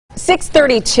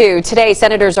6:32 today,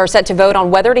 senators are set to vote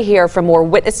on whether to hear from more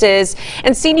witnesses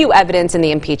and see new evidence in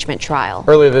the impeachment trial.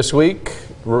 Earlier this week,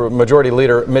 Majority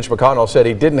Leader Mitch McConnell said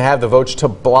he didn't have the votes to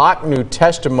block new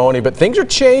testimony, but things are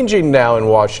changing now in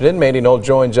Washington. Mandy Knoll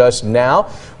joins us now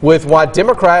with why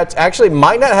Democrats actually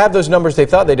might not have those numbers they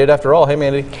thought they did after all. Hey,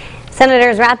 Mandy.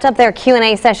 Senators wrapped up their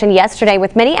Q&A session yesterday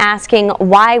with many asking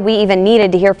why we even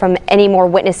needed to hear from any more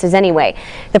witnesses anyway.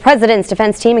 The president's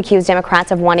defense team accused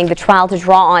Democrats of wanting the trial to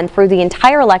draw on through the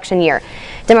entire election year.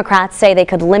 Democrats say they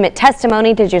could limit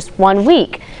testimony to just 1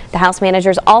 week. The House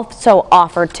managers also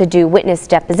offered to do witness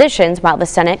depositions while the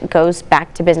Senate goes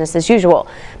back to business as usual.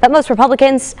 But most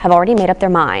Republicans have already made up their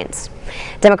minds.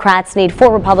 Democrats need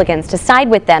 4 Republicans to side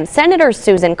with them. Senator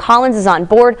Susan Collins is on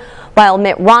board, while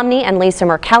Mitt Romney and Lisa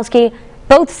Murkowski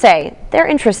both say they're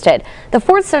interested. The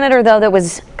 4th senator, though, that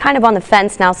was kind of on the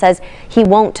fence now says he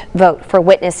won't vote for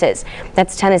witnesses.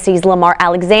 That's Tennessee's Lamar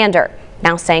Alexander,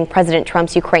 now saying President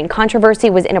Trump's Ukraine controversy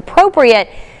was inappropriate,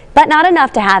 but not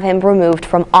enough to have him removed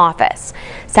from office.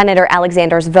 Senator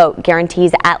Alexander's vote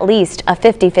guarantees at least a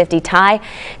 50-50 tie.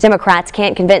 Democrats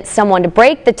can't convince someone to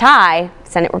break the tie.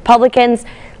 Senate Republicans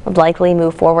would likely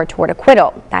move forward toward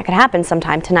acquittal. That could happen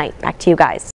sometime tonight. Back to you guys.